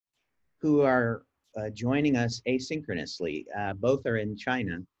who are joining us asynchronously. Both are in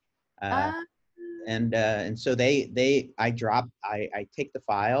China. Uh, Uh, and so I take the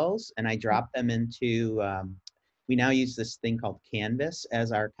files and I drop them into, we now use this thing called Canvas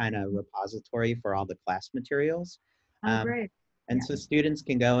as our kind of repository for all the class materials. oh, Um, great. and Yeah. so students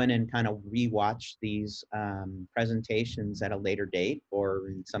can go in and kind of rewatch these presentations at a later date, or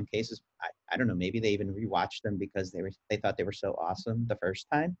in some cases, I don't know, maybe they even rewatch them because they thought they were so awesome the first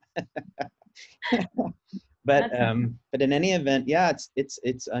time. That's But in any event, yeah,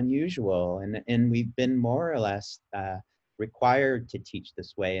 it's unusual, and we've been more or less required to teach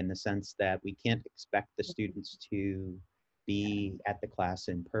this way, in the sense that we can't expect the students to be at the class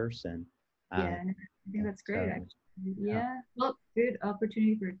in person. yeah, and I think that's great So actually. yeah, Yeah. Well, good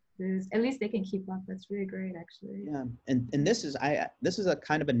opportunity for this. At least they can keep up. That's really great actually. yeah, and this is a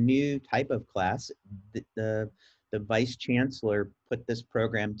kind of a new type of class. The vice chancellor put this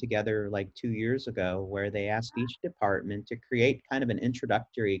program together like 2 years ago, where they asked each department to create kind of an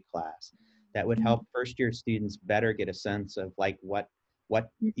introductory class that would Mhm. help first year students better get a sense of like what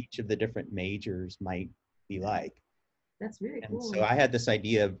each of the different majors might be like. That's really And so cool. I had this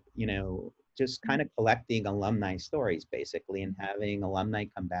idea of, just kind of collecting alumni stories basically, and having alumni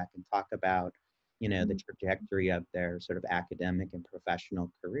come back and talk about, the trajectory of their sort of academic and professional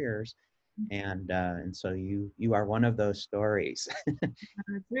careers. And so you are one of those stories.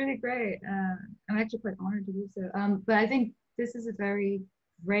 It's really great. I'm actually quite honored to do so. But I think this is a very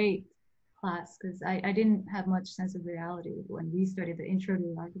great class because I didn't have much sense of reality when we studied the intro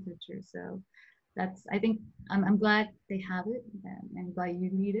to architecture. So I think I'm glad they have it and glad you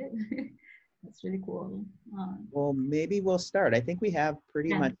need it. That's really cool. Well, maybe we'll start. I think we have pretty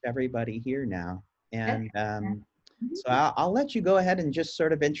Yeah. much everybody here now. Okay. And Yeah. so I'll let you go ahead and just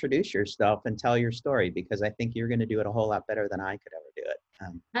sort of introduce yourself and tell your story, because I think you're going to do it a whole lot better than I could ever do it.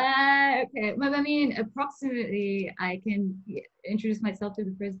 Okay. Well, I mean, approximately, I can introduce myself through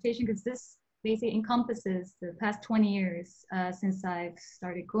the presentation because this basically encompasses the past 20 years since I've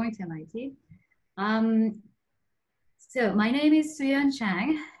started going to MIT. Um, so my name is Soohyun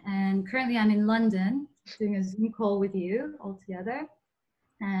Chang, and currently I'm in London doing a Zoom call with you all together.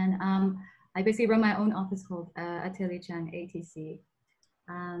 And I basically run my own office called Ateiler Chang, ATC.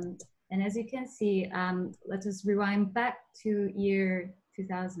 And as you can see, let's just rewind back to year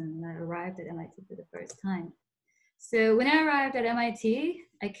 2000 when I arrived at MIT for the first time. So when I arrived at MIT,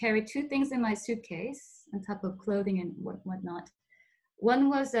 I carried two things in my suitcase on top of clothing and whatnot. One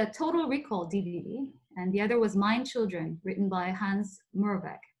was a Total Recall DVD, and the other was Mind Children, written by Hans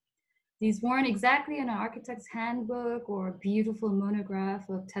Murbeck. These weren't exactly an architect's handbook or a beautiful monograph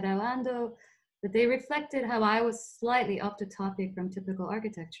of Tadao Ando, but they reflected how I was slightly off the topic from typical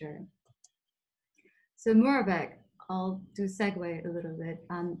architecture. So Murbeck, I'll do segue a little bit,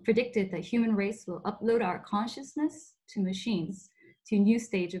 predicted that human race will upload our consciousness to machines to a new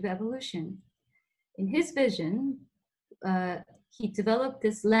stage of evolution. In his vision, he developed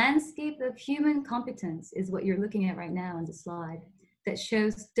this landscape of human competence, is what you're looking at right now on the slide, that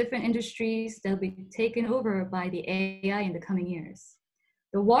shows different industries that will be taken over by the AI in the coming years.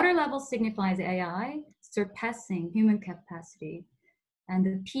 The water level signifies AI surpassing human capacity, and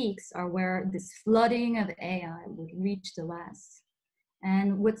the peaks are where this flooding of AI would reach the last.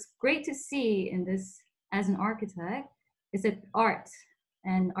 And what's great to see in this as an architect is that art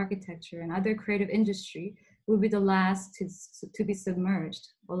and architecture and other creative industry will be the last to be submerged,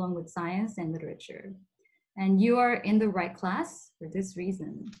 along with science and literature. And you are in the right class for this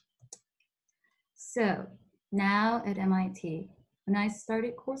reason. So now at MIT, when I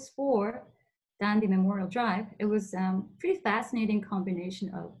started course 4, Dandy Memorial Drive, it was a pretty fascinating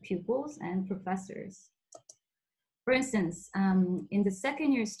combination of pupils and professors. For instance, in the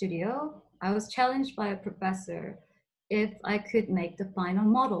second year studio, I was challenged by a professor if I could make the final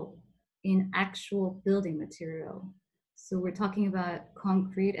model in actual building material. So we're talking about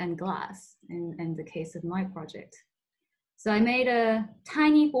concrete and glass in the case of my project. So I made a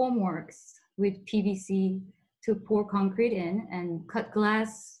tiny formworks with PVC to pour concrete in and cut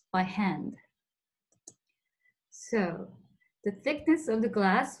glass by hand. So the thickness of the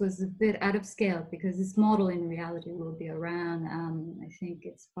glass was a bit out of scale because this model in reality will be around, I think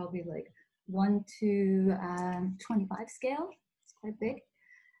it's probably like 1 to 25 scale. It's quite big.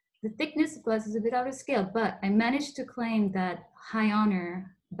 The thickness of glass is a bit out of scale, but I managed to claim that high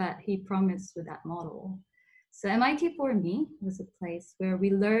honor that he promised with that model. So MIT for me was a place where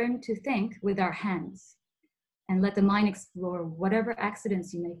we learn to think with our hands and let the mind explore whatever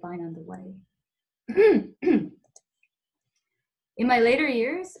accidents you may find on the way. In my later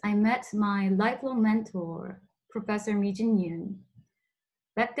years, I met my lifelong mentor, Professor Mi Jin Yoon.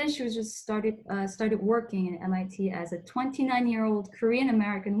 Back then, she was just started working at MIT as a 29-year-old Korean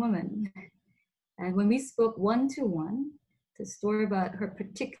American woman. And when we spoke one-to-one, the story about her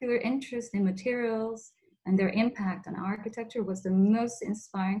particular interest in materials and their impact on architecture was the most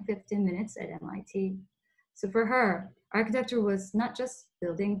inspiring 15 minutes at MIT. So for her, architecture was not just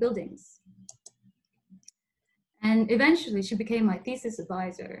building buildings. And eventually she became my thesis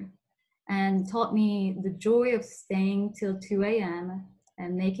advisor and taught me the joy of staying till 2 a.m.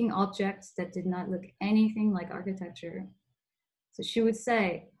 and making objects that did not look anything like architecture. So she would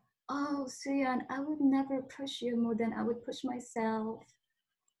say, "Oh, Soohyun, I would never push you more than I would push myself."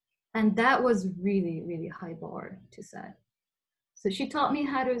 And that was really, really high bar to set. So she taught me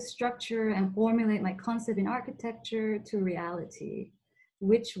how to structure and formulate my concept in architecture to reality,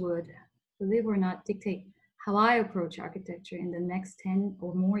 which would, believe it or not, dictate how I approach architecture in the next 10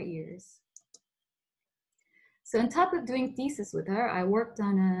 or more years. So on top of doing thesis with her, I worked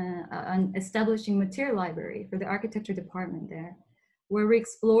on establishing material library for the architecture department there, where we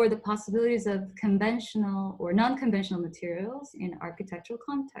explore the possibilities of conventional or non-conventional materials in architectural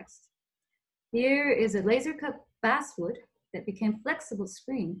context. Here is a laser cut basswood that became flexible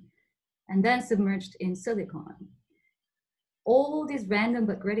screen and then submerged in silicon. All these random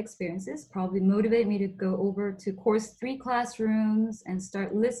but great experiences probably motivate me to go over to course 3 classrooms and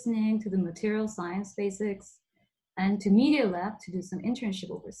start listening to the material science basics, and to Media Lab to do some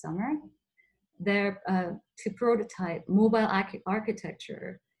internship over summer there to prototype mobile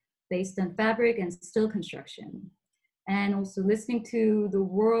architecture based on fabric and steel construction. And also listening to the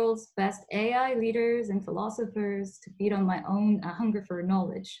world's best AI leaders and philosophers to feed on my own hunger for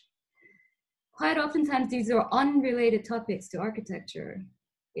knowledge. Quite oftentimes, these are unrelated topics to architecture.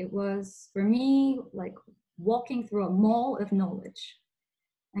 It was, for me, like walking through a mall of knowledge.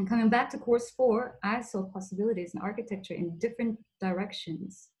 And coming back to course 4, I saw possibilities in architecture in different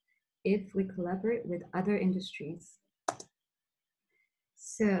directions if we collaborate with other industries.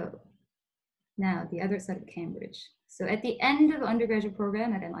 So now the other side of Cambridge. So at the end of the undergraduate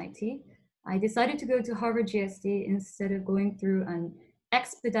program at MIT, I decided to go to Harvard GSD instead of going through an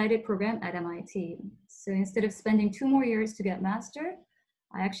expedited program at MIT. So instead of spending 2 more years to get master,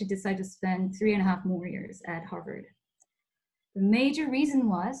 I actually decided to spend 3.5 more years at Harvard. The major reason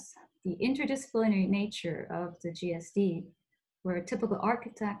was the interdisciplinary nature of the GSD, where typical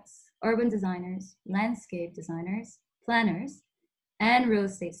architects, urban designers, landscape designers, planners, and real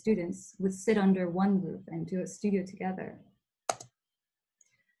estate students would sit under one roof and do a studio together.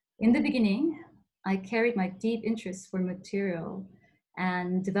 In the beginning, I carried my deep interest for material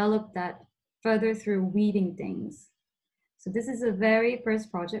and developed that further through weaving things. So this is a very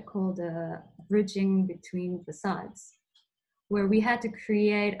first project called Bridging Between Facades, where we had to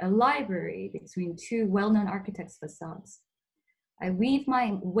create a library between 2 well-known architects' facades. I weave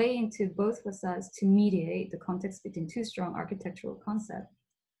my way into both facades to mediate the context between 2 strong architectural concepts.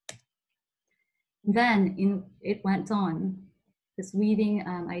 Then it went on, this weaving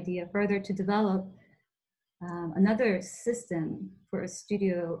idea further to develop another system for a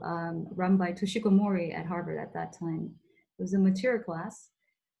studio run by Toshiko Mori at Harvard at that time. It was a material class.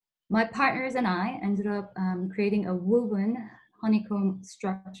 My partners and I ended up creating a woven honeycomb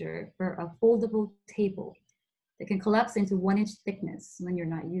structure for a foldable table that can collapse into 1-inch thickness when you're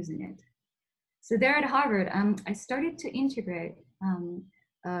not using it. So there at Harvard, I started to integrate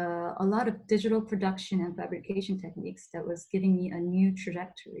a lot of digital production and fabrication techniques that was giving me a new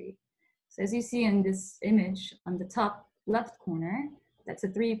trajectory. So as you see in this image on the top left corner, that's a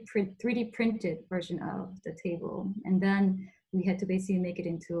 3D printed version of the table. And then we had to basically make it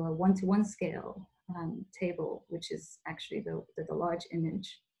into a 1-to-1 scale table, which is actually the large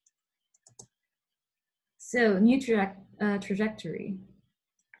image. So new trajectory.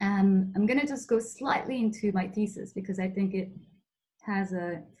 I'm gonna just go slightly into my thesis because I think it has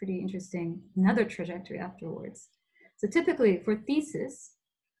a pretty interesting another trajectory afterwards. So typically for thesis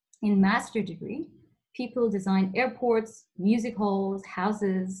in master degree, people design airports, music halls,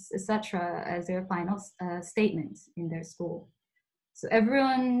 houses, etc. as their final statements in their school. So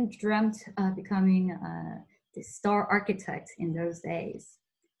everyone dreamt becoming the star architect in those days.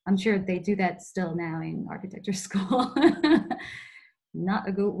 I'm sure they do that still now in architecture school. Not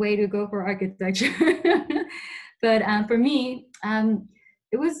a good way to go for architecture. But for me,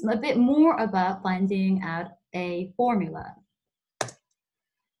 it was a bit more about finding out a formula.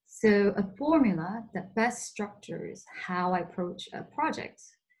 So a formula that best structures how I approach a project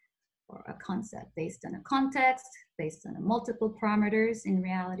or a concept based on a context, based on multiple parameters in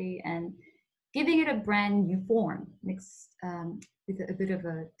reality, and giving it a brand new form mixed with a bit of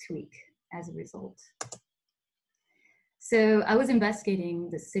a tweak as a result. So I was investigating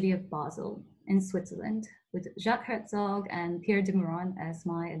the city of Basel in Switzerland with Jacques Herzog and Pierre de Meuron as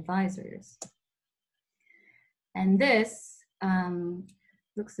my advisors. And this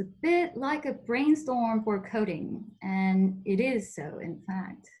looks a bit like a brainstorm for coding, and it is so, in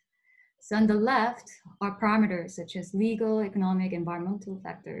fact. So on the left are parameters such as legal, economic, environmental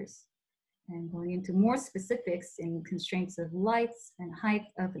factors, and going into more specifics in constraints of lights and height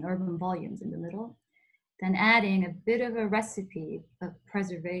of an urban volumes in the middle, then adding a bit of a recipe of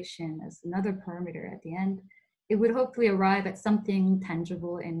preservation as another parameter at the end, it would hopefully arrive at something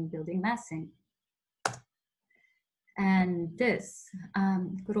tangible in building massing. And this,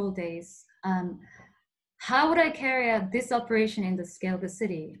 good old days, how would I carry out this operation in the scale of the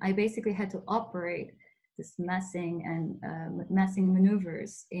city? I basically had to operate this massing and massing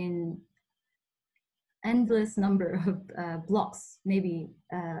maneuvers in endless number of blocks, maybe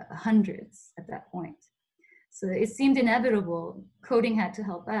hundreds at that point. So it seemed inevitable. Coding had to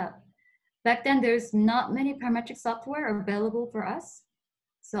help out. Back then, there's not many parametric software available for us.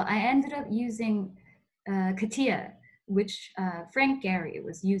 So I ended up using CATIA, which Frank Gehry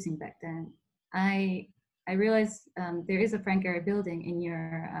was using back then. I realized there is a Frank Gehry building in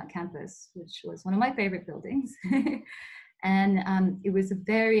your campus, which was one of my favorite buildings. And it was a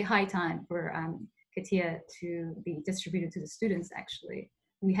very high time for CATIA to be distributed to the students, actually.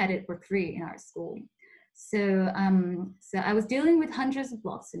 We had it for free in our school. So I was dealing with hundreds of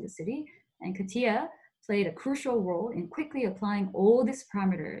blocks in the city, and CATIA played a crucial role in quickly applying all these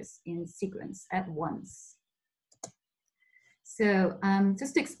parameters in sequence at once. So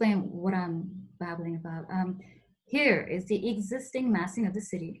just to explain what I'm babbling about, here is the existing massing of the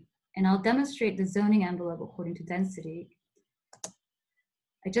city, and I'll demonstrate the zoning envelope according to density.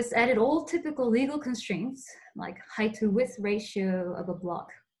 I just added all typical legal constraints like height to width ratio of a block.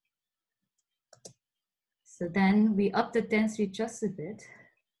 So then we up the density just a bit.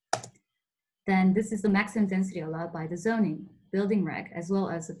 Then this is the maximum density allowed by the zoning, building reg, as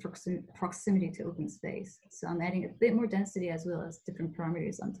well as the proximity to open space. So I'm adding a bit more density as well as different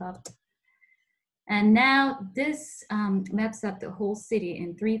parameters on top. And now this maps up the whole city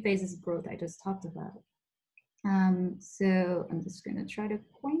in 3 phases of growth I just talked about. So I'm just gonna try to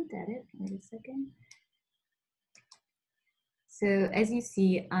point at it, wait a second. So as you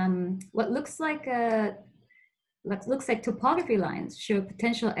see, what looks like topography lines show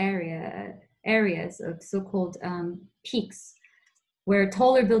potential areas of so-called peaks where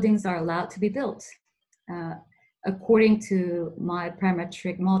taller buildings are allowed to be built according to my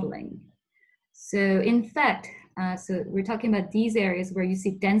parametric modeling. So in fact, so we're talking about these areas where you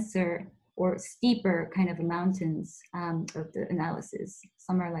see denser or steeper kind of mountains of the analysis,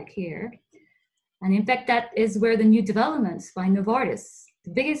 somewhere like here. And in fact, that is where the new developments by Novartis,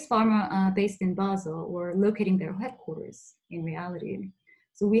 the biggest pharma based in Basel, were locating their headquarters in reality.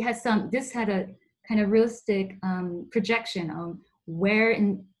 So we had this had a kind of realistic projection on where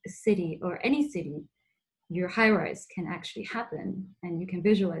in a city or any city your high-rise can actually happen, and you can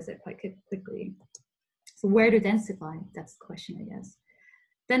visualize it quite quickly. So where to densify, that's the question, I guess.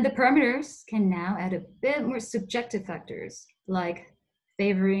 Then the parameters can now add a bit more subjective factors, like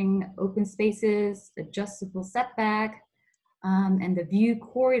favoring open spaces, adjustable setback, and the view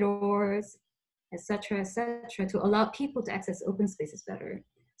corridors, et cetera, to allow people to access open spaces better.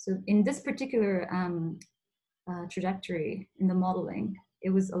 So in this particular trajectory in the modeling,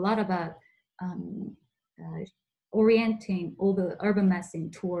 it was a lot about orienting all the urban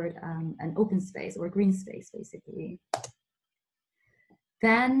massing toward an open space or green space, basically.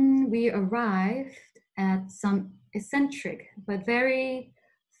 Then we arrived at some eccentric but very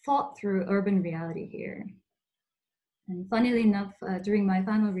thought through urban reality here. And funnily enough, during my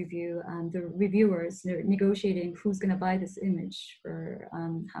final review, the reviewers, they're negotiating who's gonna buy this image for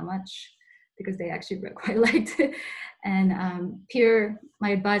how much, because they actually quite liked it. And Pierre, my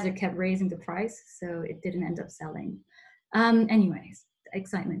advisor, kept raising the price, so it didn't end up selling. Anyways,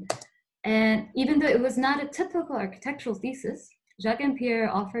 excitement. And even though it was not a typical architectural thesis, Jacques and Pierre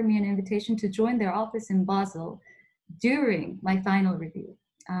offered me an invitation to join their office in Basel during my final review.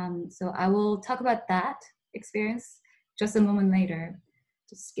 So I will talk about that experience just a moment later.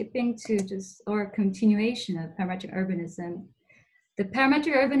 Just skipping to or continuation of parametric urbanism. The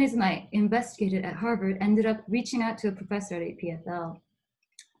parametric urbanism I investigated at Harvard ended up reaching out to a professor at EPFL.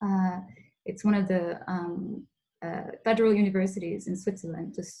 It's one of the federal universities in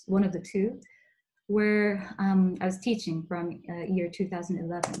Switzerland, just one of the 2, where I was teaching from year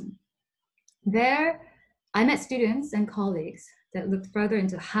 2011. There, I met students and colleagues that looked further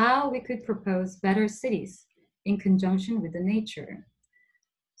into how we could propose better cities in conjunction with the nature.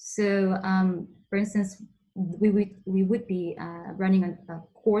 So, for instance, we would be running a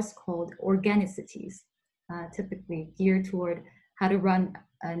course called Organicities, typically geared toward how to run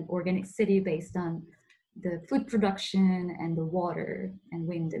an organic city based on the food production and the water and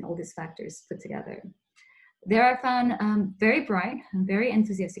wind and all these factors put together. There I found very bright and very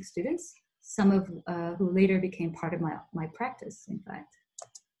enthusiastic students, some of who later became part of my practice, in fact.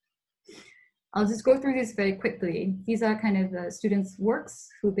 I'll just go through this very quickly. These are kind of students' works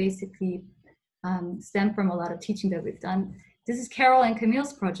who basically stem from a lot of teaching that we've done. This is Carol and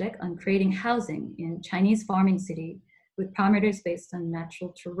Camille's project on creating housing in Chinese farming city with parameters based on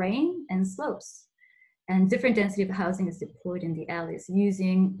natural terrain and slopes. And different density of housing is deployed in the alleys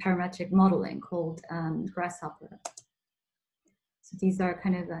using parametric modeling called grasshopper. So these are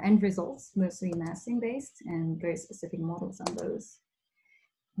kind of end results, mostly massing based and very specific models on those.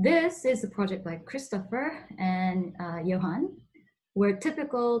 This is a project by Christopher and Johan, where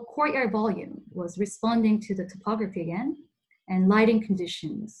typical courtyard volume was responding to the topography again and lighting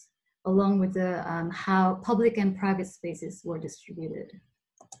conditions, along with the how public and private spaces were distributed.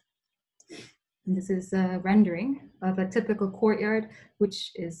 And this is a rendering of a typical courtyard,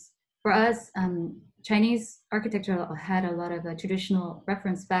 which is, for us, Chinese architecture had a lot of traditional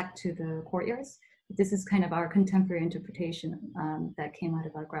reference back to the courtyards. This is kind of our contemporary interpretation that came out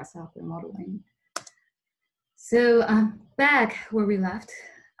of our grasshopper modeling. So back where we left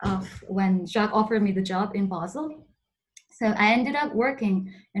off when Jacques offered me the job in Basel. So I ended up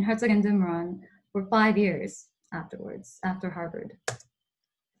working in Herzog and de Meuron for 5 years afterwards, after Harvard.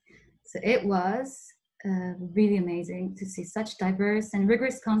 So it was really amazing to see such diverse and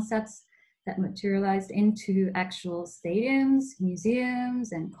rigorous concepts that materialized into actual stadiums,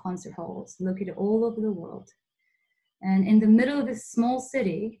 museums, and concert halls located all over the world. And in the middle of this small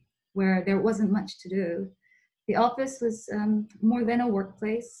city where there wasn't much to do, the office was more than a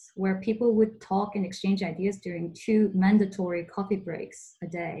workplace where people would talk and exchange ideas during 2 mandatory coffee breaks a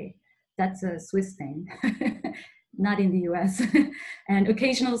day. That's a Swiss thing, not in the US. And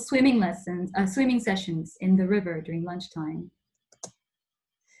occasional swimming lessons, swimming sessions in the river during lunchtime.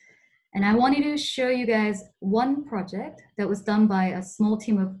 And I wanted to show you guys one project that was done by a small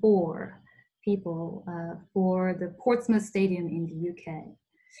team of 4 people for the Portsmouth Stadium in the UK.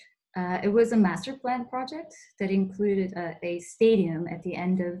 It was a master plan project that included a stadium at the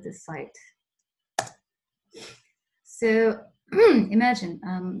end of the site. So imagine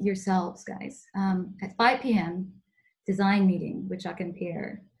yourselves, guys, at 5 p.m., design meeting with Jacques and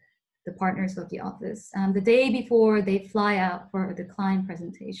Pierre, the partners of the office, the day before they fly out for the client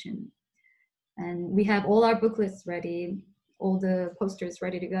presentation. And we have all our booklets ready, all the posters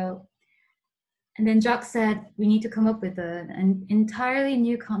ready to go. And then Jacques said, we need to come up with an entirely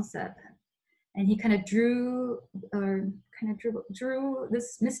new concept. And he kind of drew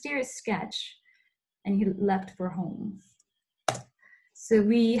this mysterious sketch, and he left for home. So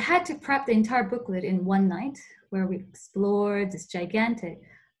we had to prep the entire booklet in one night, where we explored this gigantic,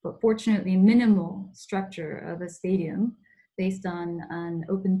 but fortunately minimal structure of a stadium based on an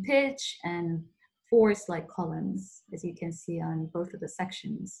open pitch and forest-like columns, as you can see on both of the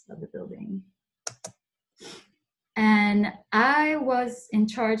sections of the building. And I was in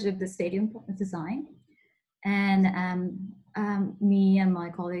charge of the stadium design. And me and my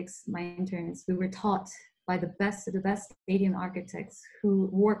colleagues, my interns, we were taught by the best of the best stadium architects who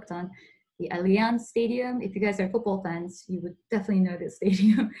worked on the Allianz Stadium. If you guys are football fans, you would definitely know this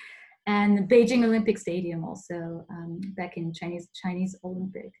stadium. And Beijing Olympic Stadium also, back in Chinese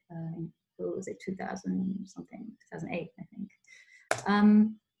Olympic, what was it, 2000 something, 2008, I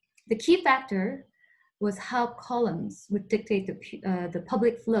think. The key factor was how columns would dictate the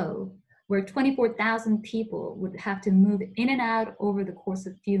public flow, where 24,000 people would have to move in and out over the course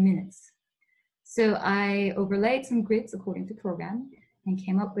of a few minutes. So I overlaid some grids according to program and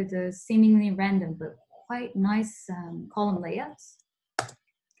came up with a seemingly random but quite nice column layouts.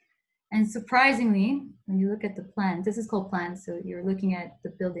 And surprisingly, when you look at the plan, this is called plan, so you're looking at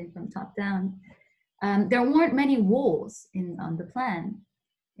the building from top down, there weren't many walls on the plan.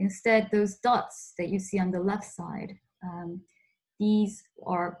 Instead, those dots that you see on the left side, these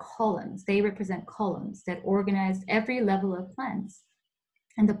are columns. They represent columns that organize every level of plans.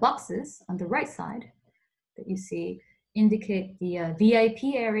 And the boxes on the right side that you see indicate the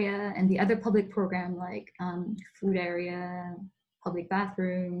VIP area and the other public program like food area, public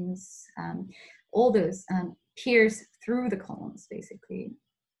bathrooms, all those pierce through the columns, basically.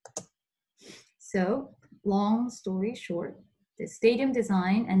 So, long story short, the stadium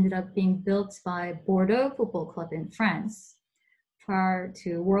design ended up being built by Bordeaux Football Club in France prior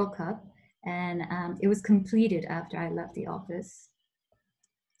to World Cup, and it was completed after I left the office.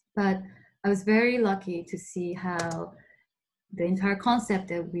 But I was very lucky to see how the entire concept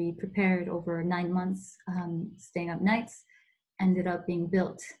that we prepared over 9 months, staying up nights, ended up being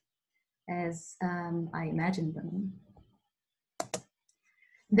built as I imagined them.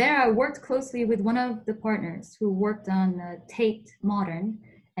 There, I worked closely with one of the partners who worked on Tate Modern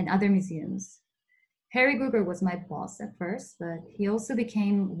and other museums. Harry Guger was my boss at first, but he also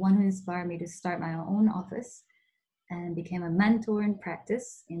became one who inspired me to start my own office and became a mentor in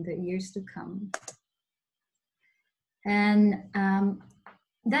practice in the years to come. And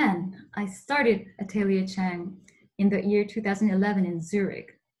then I started Ateiler Chang in the year 2011 in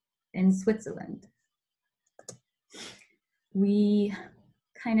Zurich, in Switzerland. We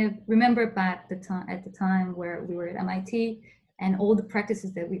kind of remember back at the time where we were at MIT and all the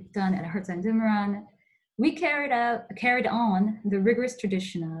practices that we've done at Hertz and Zimmermann. We carried on the rigorous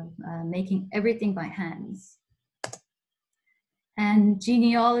tradition of making everything by hands and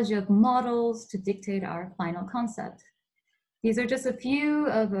genealogy of models to dictate our final concept. These are just a few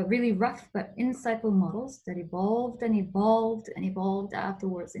of really rough but insightful models that evolved and evolved and evolved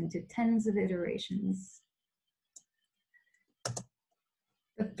afterwards into tens of iterations.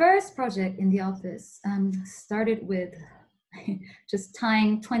 The first project in the office started with just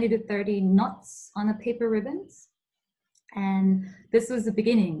tying 20 to 30 knots on a paper ribbons. And this was the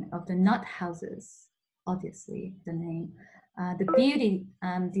beginning of the knot houses, obviously the name. The beauty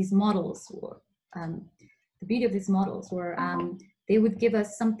of these models were, they would give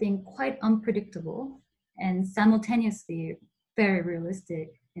us something quite unpredictable and simultaneously very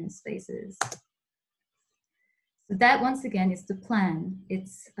realistic in spaces. So that, once again, is the plan.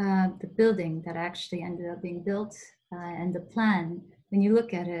 It's the building that actually ended up being built. And the plan, when you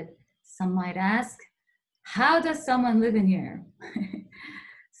look at it, some might ask, how does someone live in here?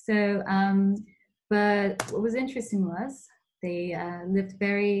 So, but what was interesting was they lived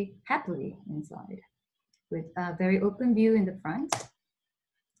very happily inside with a very open view in the front.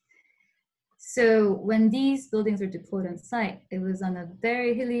 So when these buildings were deployed on site, it was on a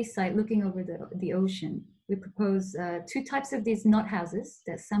very hilly site looking over the ocean. We proposed two types of these knot houses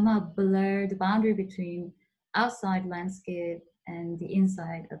that somehow blur the boundary between outside landscape and the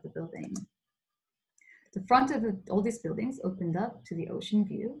inside of the building. The front of all these buildings opened up to the ocean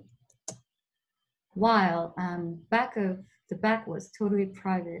view, while the back was totally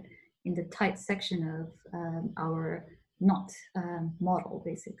private in the tight section of our knot model,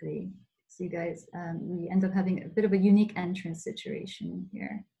 basically. So you guys, we end up having a bit of a unique entrance situation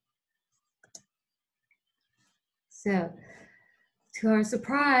here. So to our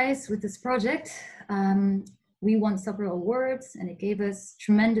surprise with this project, we won several awards, and it gave us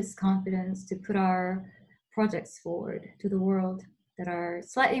tremendous confidence to put our projects forward to the world that are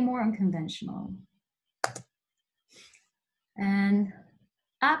slightly more unconventional. And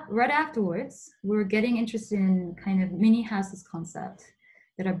right afterwards, we were getting interested in kind of mini houses concept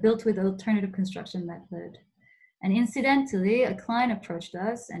that are built with alternative construction method. And incidentally, a client approached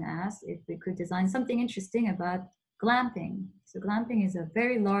us and asked if we could design something interesting about glamping. So glamping is a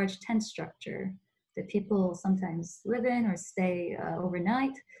very large tent structure that people sometimes live in or stay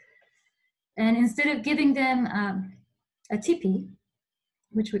overnight. And instead of giving them a teepee,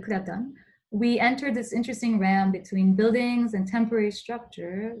 which we could have done, we entered this interesting realm between buildings and temporary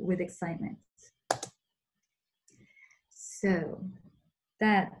structure with excitement. So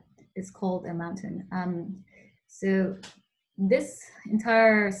that is called a mountain. So this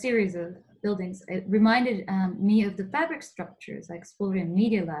entire series of buildings, it reminded me of the fabric structures I explored in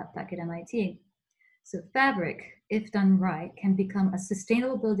Media Lab back at MIT. So fabric, if done right, can become a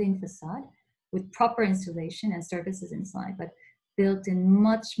sustainable building facade with proper installation and services inside, but built in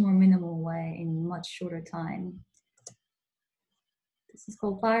much more minimal way in much shorter time. This is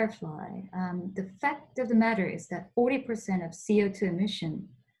called Firefly. The fact of the matter is that 40% of CO2 emission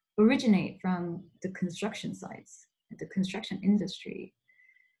originate from the construction sites, the construction industry,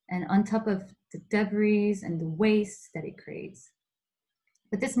 and on top of the debris and the waste that it creates.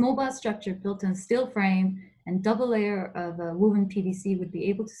 But this mobile structure built on steel frame and double layer of woven PVC would be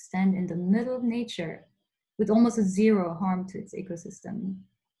able to stand in the middle of nature with almost a zero harm to its ecosystem.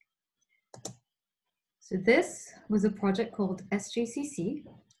 So this was a project called SJCC,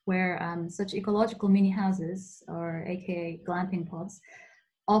 where such ecological mini houses, or AKA glamping pods,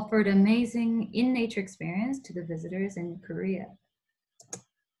 offered amazing in-nature experience to the visitors in Korea.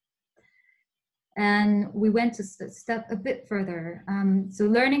 And we went to step a bit further. So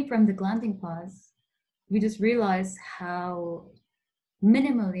learning from the glamping pods, we just realized how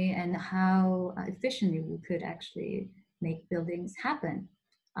minimally and how efficiently we could actually make buildings happen.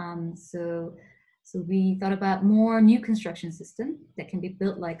 So So we thought about more new construction system that can be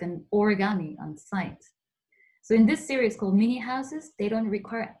built like an origami on site. So in this series called Mini Houses, they don't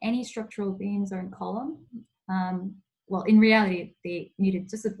require any structural beams or column. Well, in reality, they needed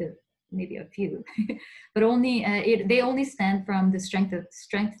just a bit, maybe a few, but only they only stand from the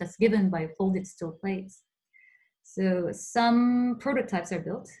strength that's given by folded steel plates. So some prototypes are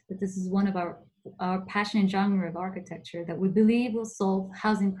built, but this is one of our passion and genre of architecture that we believe will solve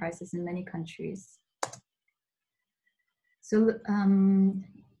housing crisis in many countries. So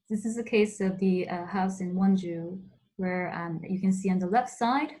this is a case of the house in Wonju, where you can see on the left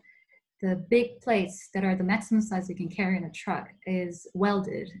side, the big plates that are the maximum size you can carry in a truck is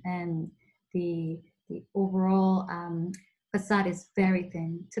welded, and the overall facade is very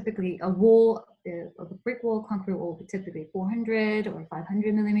thin. Typically a wall, a brick wall, concrete wall, typically 400 or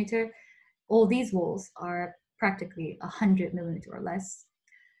 500 millimeter. All these walls are practically 100 millimeter or less.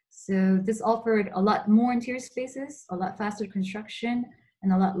 So this offered a lot more interior spaces, a lot faster construction,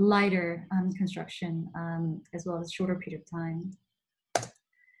 and a lot lighter construction, as well as shorter period of time.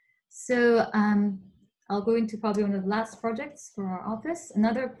 So I'll go into probably one of the last projects for our office.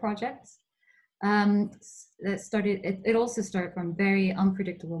 Another project that started, it also started from very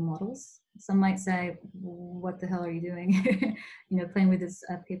unpredictable models. Some might say, what the hell are you doing? You know, playing with this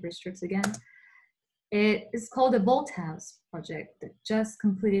paper strips again. It is called the Vault House project that just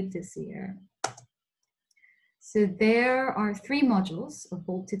completed this year. So there are 3 modules of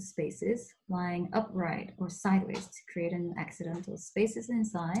vaulted spaces lying upright or sideways to create an accidental spaces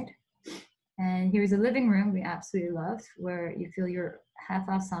inside. And here's a living room we absolutely love, where you feel you're half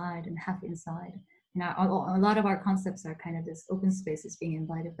outside and half inside. And a lot of our concepts are kind of this open spaces being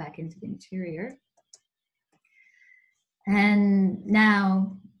invited back into the interior. And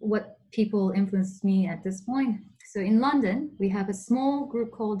now, what people influenced me at this point. So in London, we have a small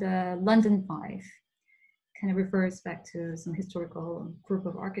group called London 5. Kind of refers back to some historical group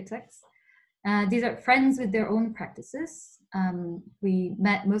of architects. These are friends with their own practices. We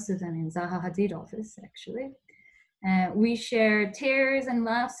met most of them in Zaha Hadid office, actually. We share tears and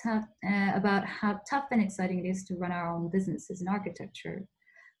laughs about how tough and exciting it is to run our own businesses in architecture.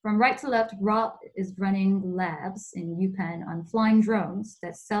 From right to left, Rob is running labs in UPenn on flying drones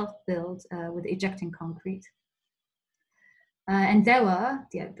that self-build with ejecting concrete. And Dewa,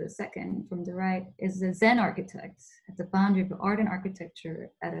 the second from the right, is a Zen architect at the boundary of art and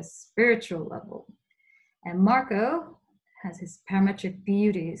architecture at a spiritual level. And Marco has his parametric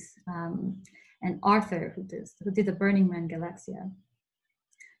beauties, and Arthur, who did the Burning Man Galaxia.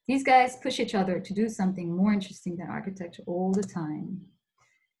 These guys push each other to do something more interesting than architecture all the time.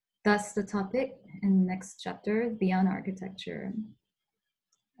 Thus the topic in the next chapter, Beyond Architecture.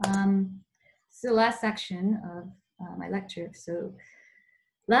 So the last section of my lecture. So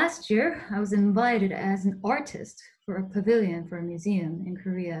last year, I was invited as an artist for a pavilion for a museum in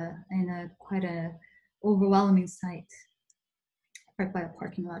Korea in quite an overwhelming site, right by a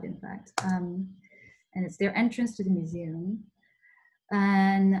parking lot, in fact. And it's their entrance to the museum.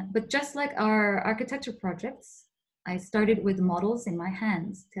 But just like our architecture projects, I started with models in my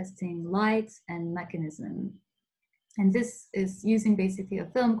hands, testing light and mechanism. And this is using basically a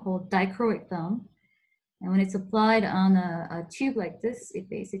film called dichroic film. And when it's applied on a tube like this, it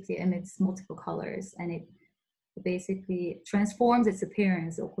basically emits multiple colors, and it basically transforms its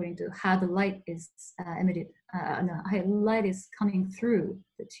appearance according to how the light is emitted, how light is coming through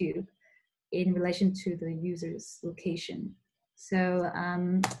the tube in relation to the user's location. So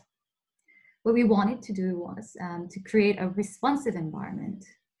what we wanted to do was to create a responsive environment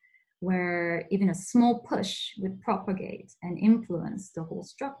where even a small push would propagate and influence the whole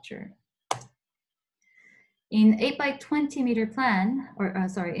structure. In 8 by 20 meter plan,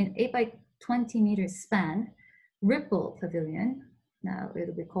 in 8 by 20 meter span, Ripple Pavilion, now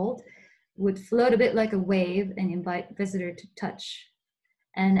it'll be called, would float a bit like a wave and invite visitor to touch.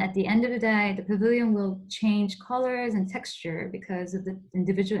 And at the end of the day, the pavilion will change colors and texture because of the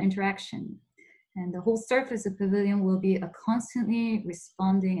individual interaction. And the whole surface of the pavilion will be a constantly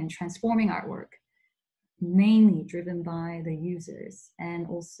responding and transforming artwork, mainly driven by the users and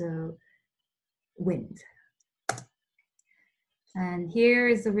also wind. And here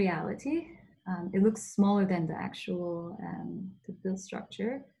is the reality. It looks smaller than the actual the build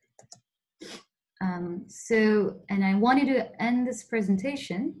structure. And I wanted to end this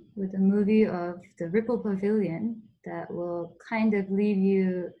presentation with a movie of the Ripple Pavilion that will kind of leave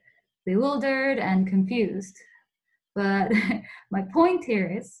you bewildered and confused. But my point here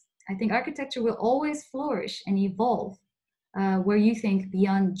is, I think architecture will always flourish and evolve where you think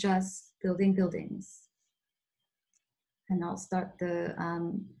beyond just building buildings. And I'll start the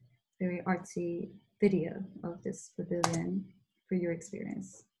very artsy video of this pavilion for your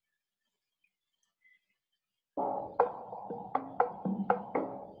experience.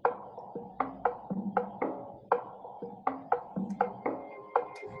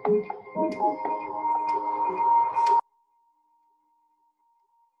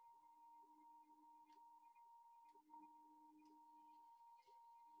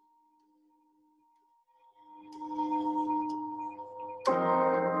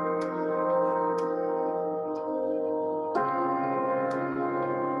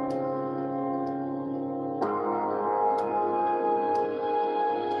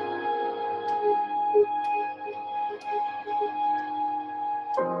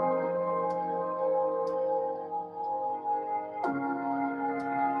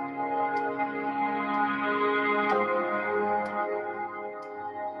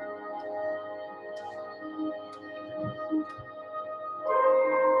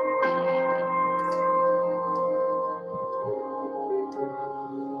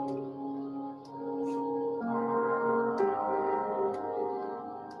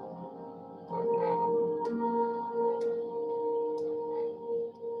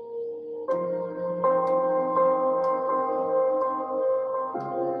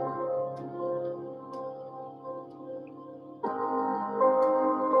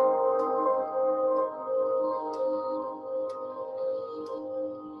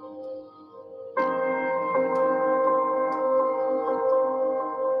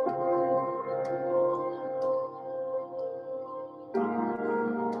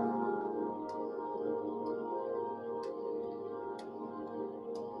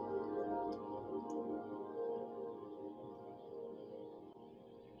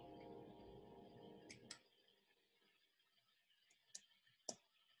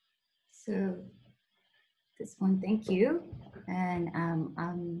 So this one, thank you. And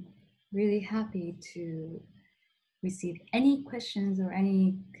I'm really happy to receive any questions or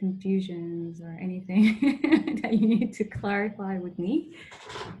any confusions or anything that you need to clarify with me.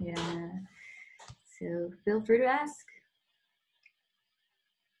 Yeah, so feel free to ask.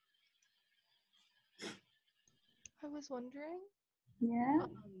 I was wondering, Yeah.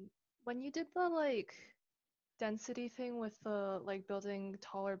 when you did the like density thing with the like building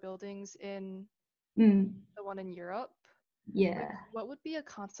taller buildings in Mm, the one in Europe, yeah. like what would be a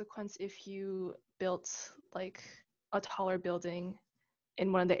consequence if you built like a taller building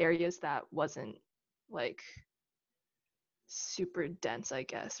in one of the areas that wasn't like super dense, I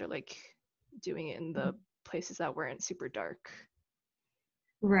guess, or like doing it in the places that weren't super dark?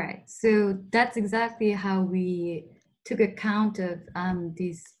 Right. So that's exactly how we took account of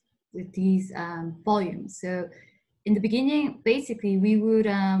these volumes. So in the beginning, basically, we would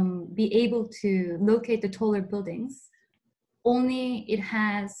be able to locate the taller buildings. Only it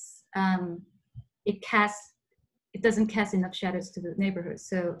doesn't cast enough shadows to the neighborhood.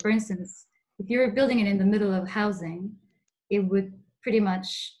 So, for instance, if you're building it in the middle of housing, it would pretty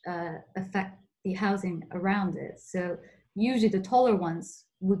much affect the housing around it. So usually the taller ones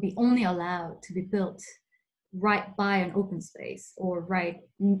would be only allowed to be built right by an open space, or right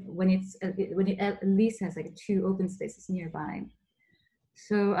when it at least has like 2 open spaces nearby.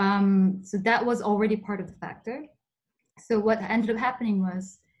 So so that was already part of the factor. So what ended up happening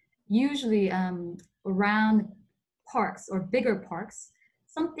was usually around parks or bigger parks,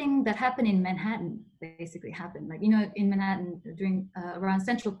 something that happened in Manhattan basically happened. Like, in Manhattan during around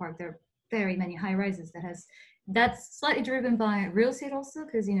Central Park, there are very many high rises that's slightly driven by real estate also,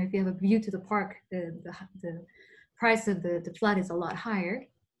 because if you have a view to the park, the price of the flat is a lot higher.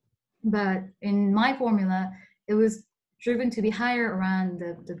 But in my formula, it was driven to be higher around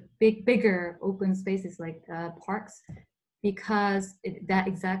the bigger open spaces like parks, because that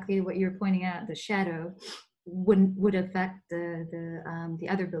exactly what you're pointing out, the shadow would affect the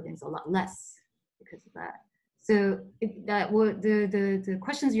other buildings a lot less because of that. So the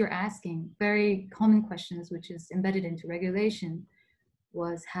questions you're asking, very common questions, which is embedded into regulation,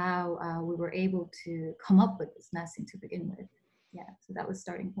 was how we were able to come up with this massing to begin with. Yeah, so that was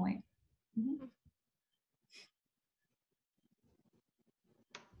starting point. Mm-hmm.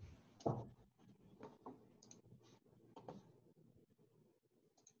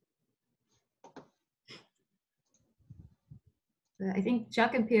 I think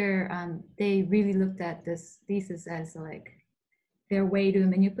Jacques and Pierre, they really looked at this thesis as like their way to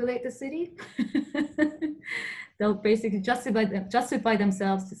manipulate the city. They'll basically justify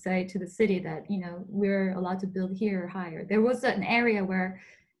themselves to say to the city that, we're allowed to build here higher. There was an area where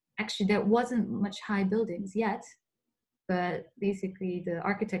actually there wasn't much high buildings yet, but basically the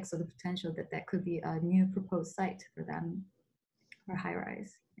architects saw the potential that could be a new proposed site for them. or high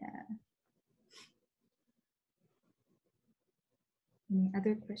rise. Yeah. Any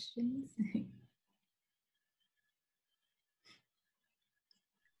other questions?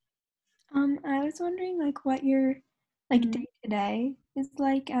 I was wondering like what your like Mhm. day to day is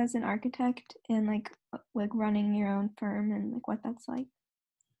like as an architect and like running your own firm and like what that's like.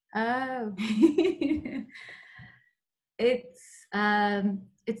 Oh,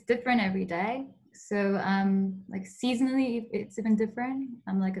 it's different every day. So like seasonally, it's even different.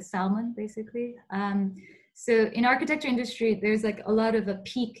 I'm like a salmon basically. So in architecture industry, there's like a lot of a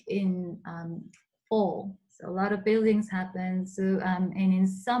peak in fall. So a lot of buildings happen. So and in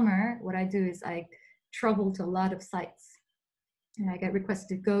summer, what I do is I travel to a lot of sites, and I get requested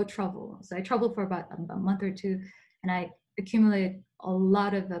to go travel. So I travel for about a month or two, and I accumulate a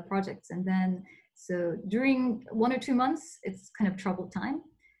lot of projects. And then, so during 1 or 2 months, it's kind of travel time.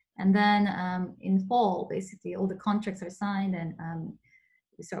 And then in fall, basically, all the contracts are signed and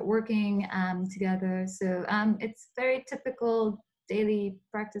we start working together. So it's very typical daily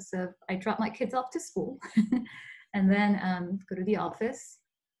practice of I drop my kids off to school and then go to the office,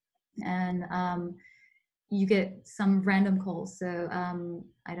 and you get some random calls. So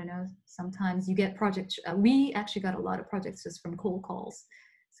I don't know, sometimes you get projects. We actually got a lot of projects just from cold calls.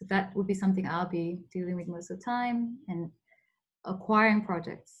 So that would be something I'll be dealing with most of the time. And acquiring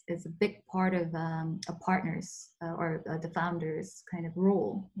projects is a big part of a partner's or the founder's kind of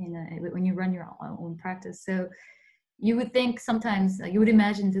role when you run your own practice. So you would think sometimes, you would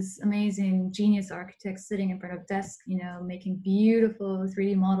imagine this amazing genius architect sitting in front of a desk, making beautiful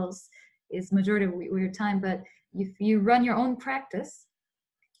 3D models is majority of your time. But if you run your own practice,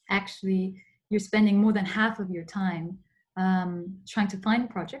 actually you're spending more than half of your time trying to find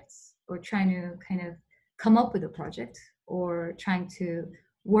projects, or trying to kind of come up with a project, or trying to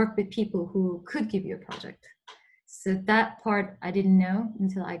work with people who could give you a project. So that part I didn't know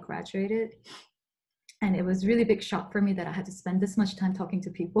until I graduated. And it was really big shock for me that I had to spend this much time talking to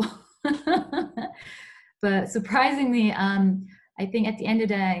people. But surprisingly, I think at the end of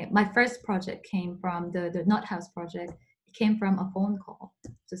the day, my first project came from the Nut House project. It came from a phone call.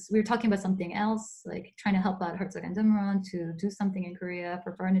 Just we were talking about something else, like trying to help out Herzog and Dümmeron to do something in Korea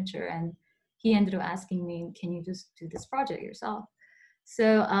for furniture. And he ended up asking me, can you just do this project yourself?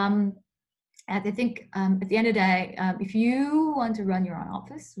 So I think at the end of the day, if you want to run your own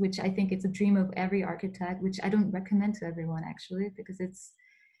office, which I think it's a dream of every architect, which I don't recommend to everyone actually, because it's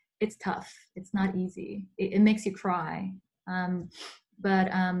tough. It's not easy. It makes you cry.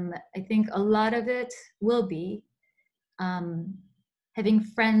 But I think a lot of it will be having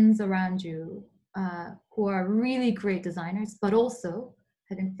friends around you who are really great designers, but also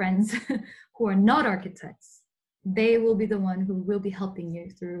having friends who are not architects. They will be the one who will be helping you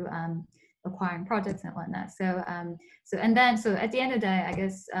through acquiring projects and whatnot. So so at the end of the day, I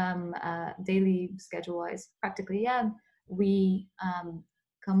guess daily schedule wise, practically, yeah, we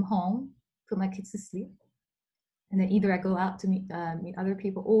come home, put my kids to sleep, and then either I go out to meet other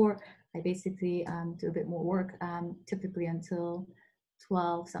people, or I basically do a bit more work, typically until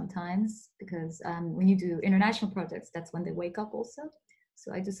 12 sometimes, because when you do international projects, that's when they wake up also.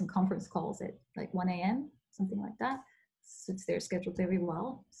 So I do some conference calls at like 1 a.m., something like that. Suits their schedule very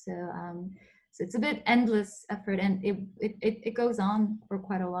well. So so it's a bit endless effort, and it goes on for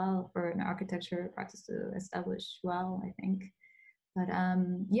quite a while for an architecture practice to establish well, I think. But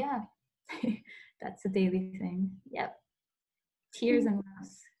yeah, that's a daily thing. Yep. Tears and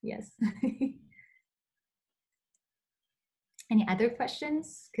laughs. Yes. Any other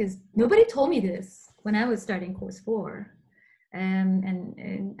questions? Because nobody told me this when I was starting course 4.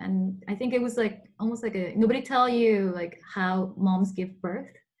 And I think it was like almost like nobody tell you like how moms give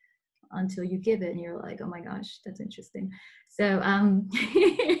birth until you give it, and you're like, oh my gosh, that's interesting. So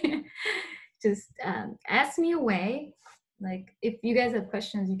just ask me away. Like if you guys have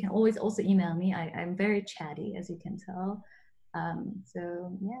questions, you can always also email me. I'm very chatty, as you can tell.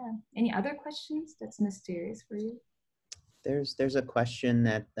 So yeah, any other questions that's mysterious for you? There's a question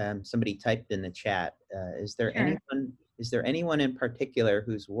that somebody typed in the chat. Is there anyone in particular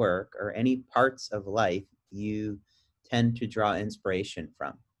whose work or any parts of life you tend to draw inspiration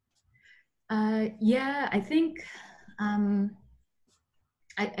from? Yeah, I think I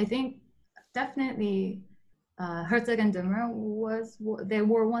think definitely Herzog and Dümmerer they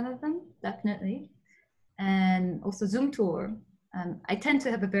were one of them, definitely, and also Zoom Tour. I tend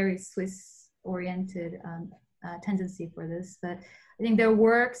to have a very Swiss-oriented tendency for this, but I think their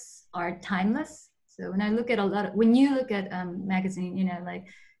works are timeless. So when I look at when you look at magazine, like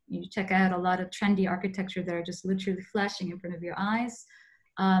you check out a lot of trendy architecture that are just literally flashing in front of your eyes.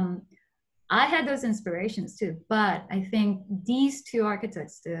 I had those inspirations too, but I think these two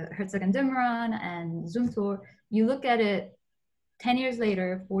architects, the Herzog and Dimran and Zumthor, you look at it 10 years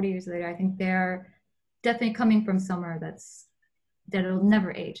later, 40 years later, I think they're definitely coming from somewhere that'll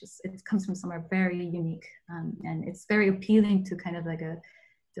never age. It comes from somewhere very unique, and it's very appealing to kind of like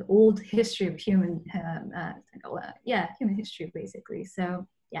the old history of human, human history basically. So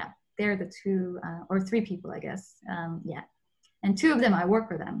yeah, they're the two or three people, I guess. Yeah, and two of them I work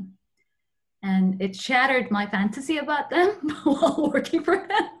for them. And it shattered my fantasy about them while working for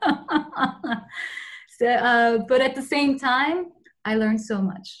them. So, but at the same time, I learned so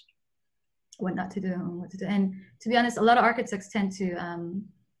much, what not to do and what to do. And to be honest, a lot of architects tend to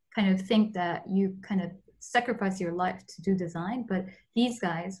kind of think that you kind of sacrifice your life to do design, but these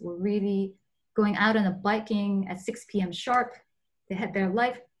guys were really going out on a biking at 6 p.m. sharp. They had their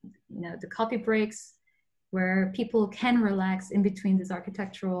life, you know, the coffee breaks where people can relax in between this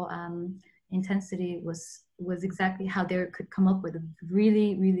architectural intensity was exactly how they could come up with a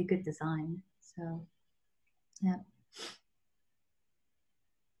really, really good design. So, yeah.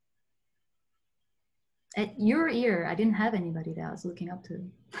 At your ear, I didn't have anybody that I was looking up to.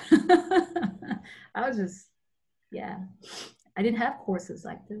 I was just, yeah, I didn't have courses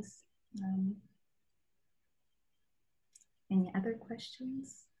like this. Any other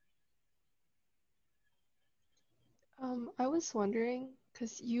questions? I was wondering,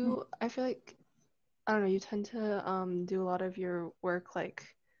 because you, I feel like, I don't know, you tend to do a lot of your work like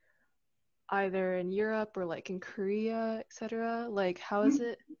either in Europe or like in Korea, etc. Like, how is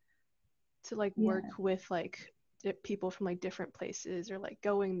it to like work with like people from like different places or like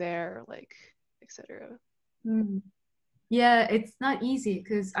going there, like, etc.? Yeah, it's not easy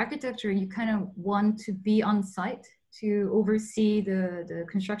because architecture, you kind of want to be on site to oversee the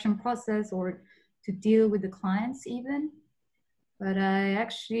construction process or to deal with the clients even. But I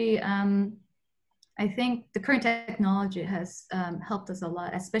actually, I think the current technology has helped us a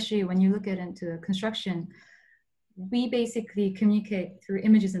lot, especially when you look at into construction. We basically communicate through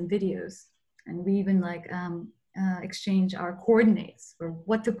images and videos, and we even like exchange our coordinates for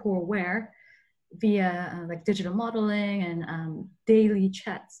what to pour where via like digital modeling and daily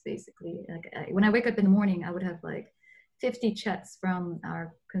chats, basically. Like when I wake up in the morning, I would have like 50 chats from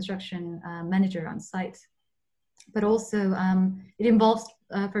our construction manager on site. But also it involves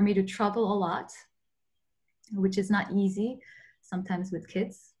for me to travel a lot, which is not easy sometimes with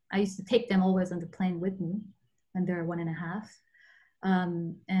kids. I used to take them always on the plane with me when they're 1.5.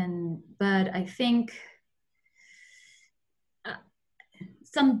 But I think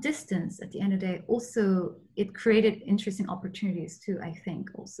some distance at the end of the day, also it created interesting opportunities too, I think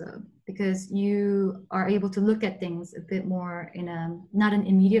also, because you are able to look at things a bit more in a, not an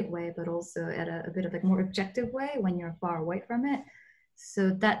immediate way, but also at a bit of a more objective way when you're far away from it.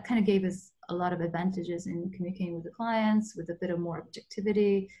 So that kind of gave us a lot of advantages in communicating with the clients with a bit of more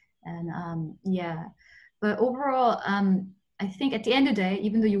objectivity. And yeah, but overall, I think at the end of the day,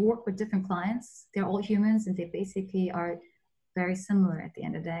 even though you work with different clients, they're all humans and they basically are very similar at the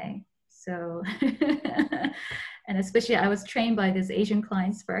end of the day. So, and especially I was trained by these Asian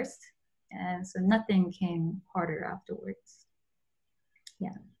clients first. And so nothing came harder afterwards.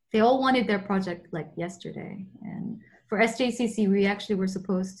 Yeah, they all wanted their project like yesterday. And for SJCC, we actually were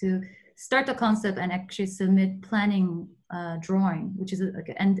supposed to start the concept and actually submit planning drawing, which is like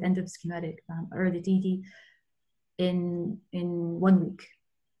an end of schematic, early DD in 1 week.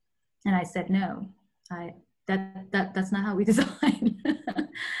 And I said, no, that's not how we design.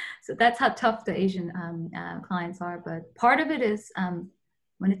 So that's how tough the Asian clients are. But part of it is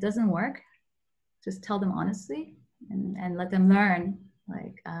when it doesn't work, just tell them honestly and let them learn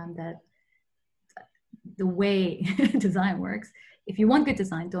like that the way design works. If you want good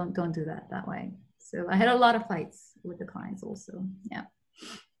design, don't do that way. So I had a lot of fights with the clients also. Yeah.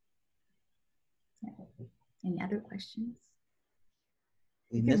 Any other questions?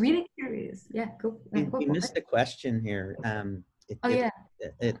 I'm really curious. Yeah, go. We missed a question here.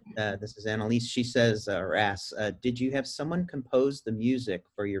 This is Annalise. She says, or asks, did you have someone compose the music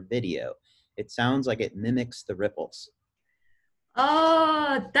for your video? It sounds like it mimics the ripples.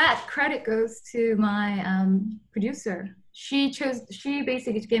 Oh, that credit goes to my producer. She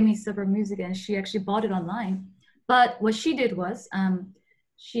basically gave me several music and she actually bought it online. But what she did was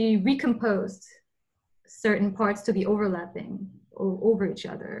she recomposed certain parts to be overlapping over each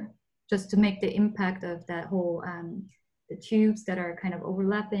other, just to make the impact of that whole the tubes that are kind of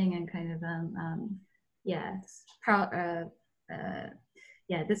overlapping and kind of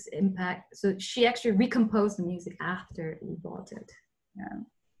this impact. So she actually recomposed the music after we bought it. Yeah.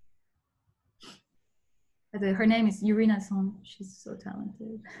 Her name is Yurina Son. She's so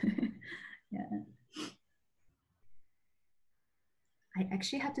talented. Yeah. I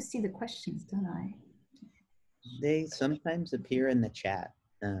actually have to see the questions, don't I? They sometimes appear in the chat.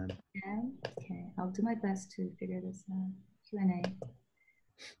 Yeah. Okay, I'll do my best to figure this out. Q&A.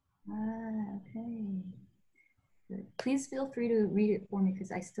 Okay. Good. Please feel free to read it for me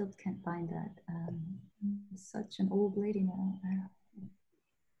because I still can't find that. I'm such an old lady now.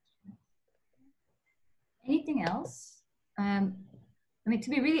 Anything else? I mean, to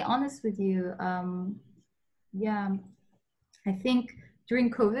be really honest with you, yeah, I think during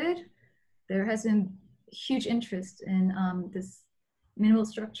COVID, there has been huge interest in this minimal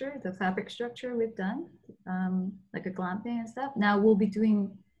structure, the fabric structure we've done, like a glamping and stuff. Now we'll be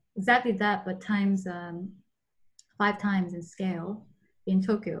doing exactly that, but times 5 times in scale in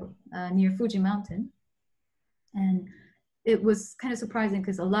Tokyo, near Fuji Mountain. And it was kind of surprising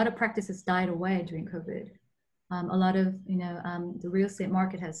because a lot of practices died away during COVID. A lot of, the real estate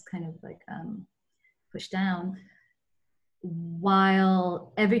market has kind of like pushed down,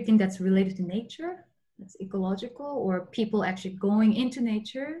 while everything that's related to nature, that's ecological, or people actually going into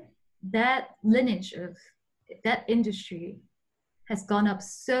nature, that lineage of that industry has gone up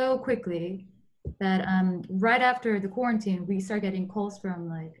so quickly that right after the quarantine, we start getting calls from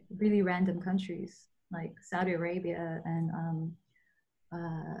like really random countries like Saudi Arabia and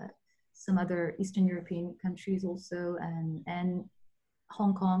some other Eastern European countries also, and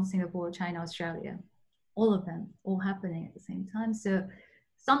Hong Kong, Singapore, China, Australia, all of them, all happening at the same time. So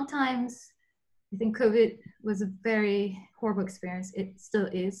sometimes I think COVID was a very horrible experience. It still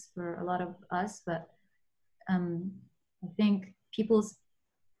is for a lot of us, but I think people's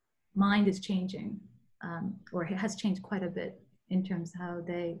mind is changing, or it has changed quite a bit in terms of how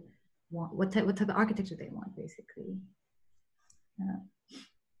they want, what type of architecture they want, basically.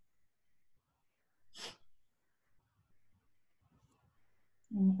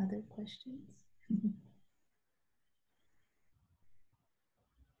 Any other questions?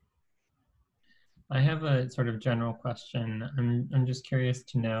 I have a sort of general question. I'm just curious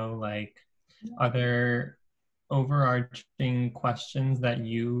to know, like, are there overarching questions that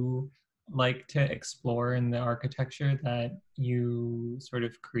you like to explore in the architecture that you sort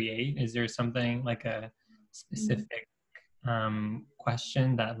of create? Is there something like a specific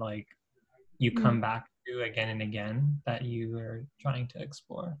question that like you come back to again and again that you are trying to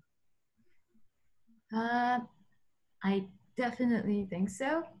explore? I definitely think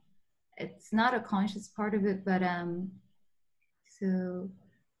so. It's not a conscious part of it, but so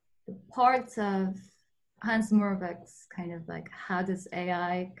the parts of Hans Moravec's kind of like how does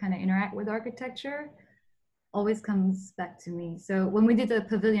AI kind of interact with architecture always comes back to me. So when we did the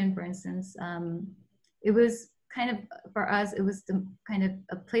pavilion, for instance, it was kind of, for us, it was the kind of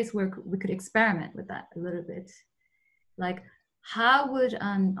a place where we could experiment with that a little bit. Like, how would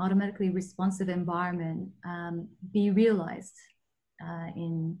an automatically responsive environment be realized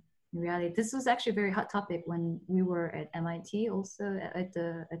in reality? This was actually a very hot topic when we were at MIT, also at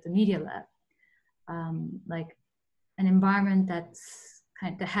the media lab. Like an environment that's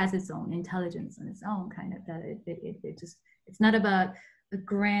that has its own intelligence on its own, kind of, that it just, it's not about a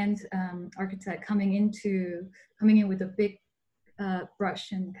grand architect coming in with a big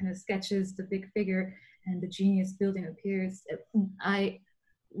brush and kind of sketches the big figure and the genius building appears.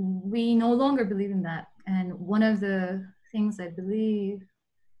 We no longer believe in that. And one of the things I believe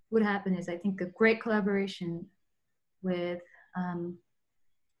would happen is, I think, a great collaboration with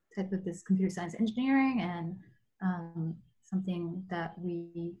type of this computer science engineering and something that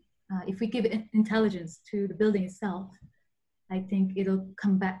we, if we give intelligence to the building itself, I think it'll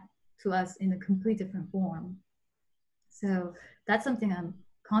come back to us in a completely different form. So that's something I'm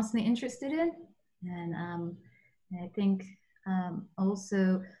constantly interested in. And I think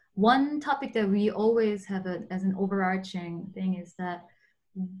also one topic that we always have as an overarching thing is that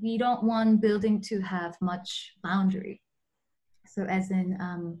we don't want building to have much boundary. So as in,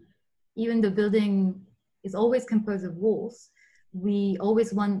 even the building is always composed of walls, we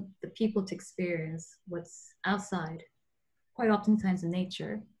always want the people to experience what's outside, quite oftentimes in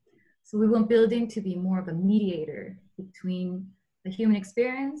nature. So we want building to be more of a mediator between the human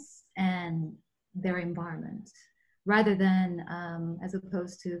experience and their environment, rather than as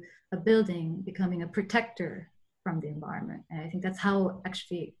opposed to a building becoming a protector from the environment. And I think that's how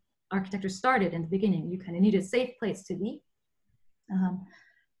actually architecture started in the beginning. You kind of need a safe place to be.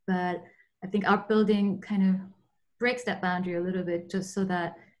 But I think our building kind of breaks that boundary a little bit, just so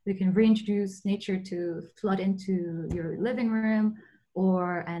that we can reintroduce nature to flood into your living room,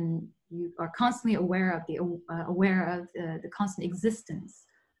 and you are constantly aware of the constant existence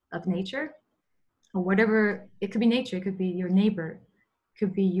of nature, or whatever. It could be nature, it could be your neighbor,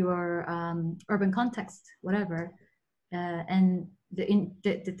 could be your urban context, whatever. And the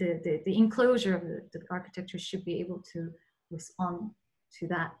enclosure of the architecture should be able to respond to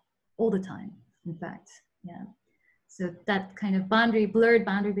that all the time, in fact. Yeah. So that kind of boundary, blurred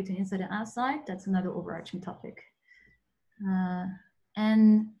boundary between inside and outside, that's another overarching topic.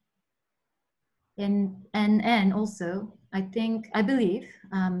 And also, I believe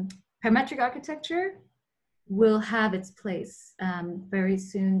parametric architecture will have its place very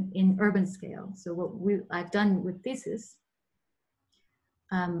soon in urban scale. So what I've done with thesis,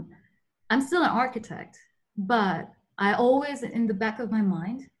 I'm still an architect, but I always, in the back of my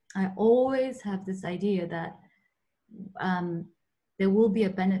mind, I always have this idea that there will be a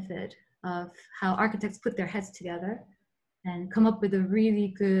benefit of how architects put their heads together and come up with a really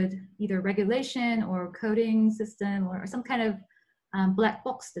good either regulation or coding system or some kind of black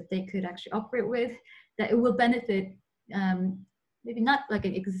box that they could actually operate with, that it will benefit maybe not like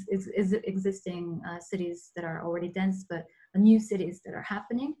existing cities that are already dense, but new cities that are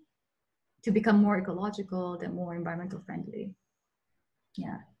happening to become more ecological, and more environmental friendly.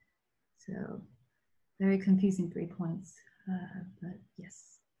 Yeah, so very confusing 3 points, but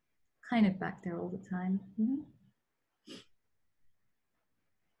yes, kind of back there all the time. Mm-hmm.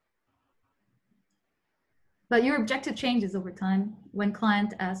 But your objective changes over time when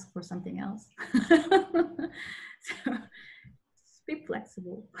client asks for something else. So just be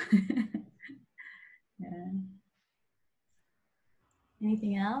flexible. Yeah.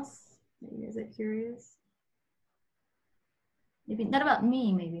 Anything else? Maybe is it curious? Maybe not about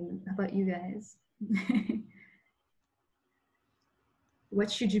me, maybe about you guys.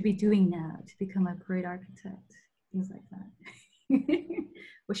 What should you be doing now to become a great architect? Things like that.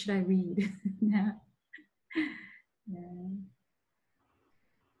 What should I read now? Yeah.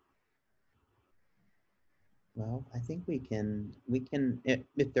 Well, I think we can,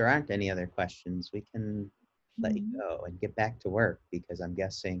 if there aren't any other questions, we can let you go and get back to work, because I'm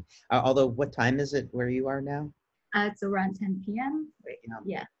guessing, although what time is it where you are now? It's around 10 p.m.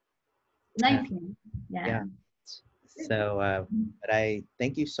 Yeah. 9 p.m. Yeah. So, but I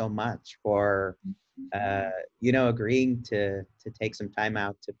thank you so much for, agreeing to take some time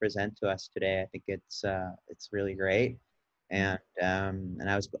out to present to us today. I think it's really great. And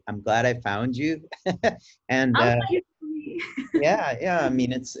I'm glad I found you. And yeah. I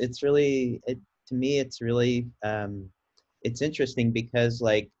mean, it's really, to me, it's really, it's interesting because,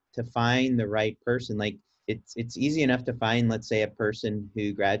 like, to find the right person, like, it's easy enough to find, let's say, a person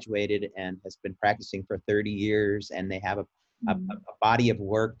who graduated and has been practicing for 30 years, and they have a body of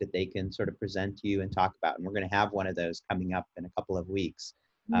work that they can sort of present to you and talk about. And we're going to have one of those coming up in a couple of weeks,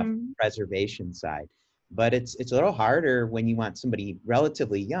 preservation side. But it's a little harder when you want somebody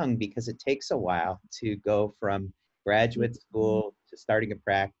relatively young, because it takes a while to go from graduate school to starting a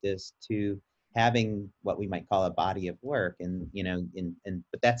practice to having what we might call a body of work. And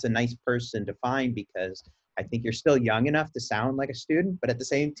but that's a nice person to find, because I think you're still young enough to sound like a student, but at the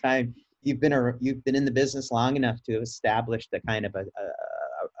same time you've been in the business long enough to establish the kind of a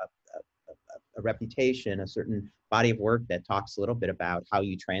reputation, a certain body of work that talks a little bit about how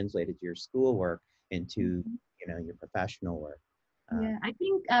you translated your schoolwork into your professional work. Yeah, I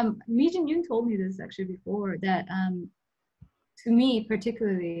think Mi Jin Yoon told me this actually before, that to me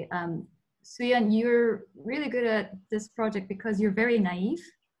particularly, Soohyun, you're really good at this project because you're very naive.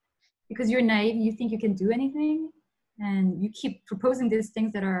 Because you're naive, you think you can do anything, and you keep proposing these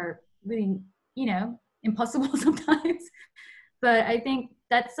things that are really, impossible sometimes. But I think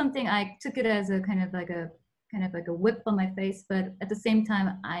that's something, I took it as a kind of like a whip on my face, but at the same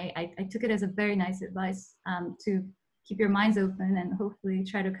time, I took it as a very nice advice to keep your minds open and hopefully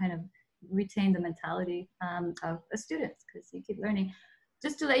try to kind of retain the mentality of a student, because you keep learning.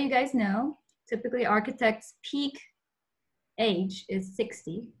 Just to let you guys know, typically architects' peak age is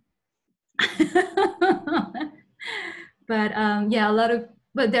 60. But yeah,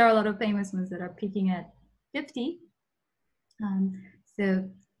 but there are a lot of famous ones that are peaking at 50. So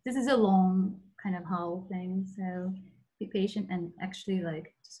this is a long kind of haul thing. So be patient and actually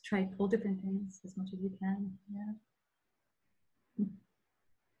just try all different things as much as you can. Yeah.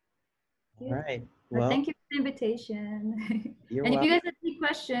 All right. Well, thank you for the invitation. You're and welcome. if you guys have any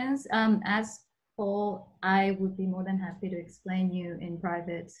questions, ask Paul. I would be more than happy to explain you in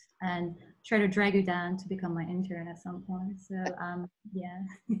private and try to drag you down to become my intern at some point. So yeah.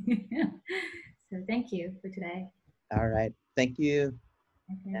 So thank you for today. All right. Thank you.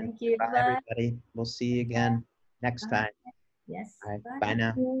 Okay, thank you. Bye, everybody. We'll see you again next time. Yes. All right. Bye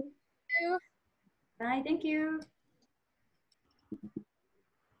now. Bye. Thank you.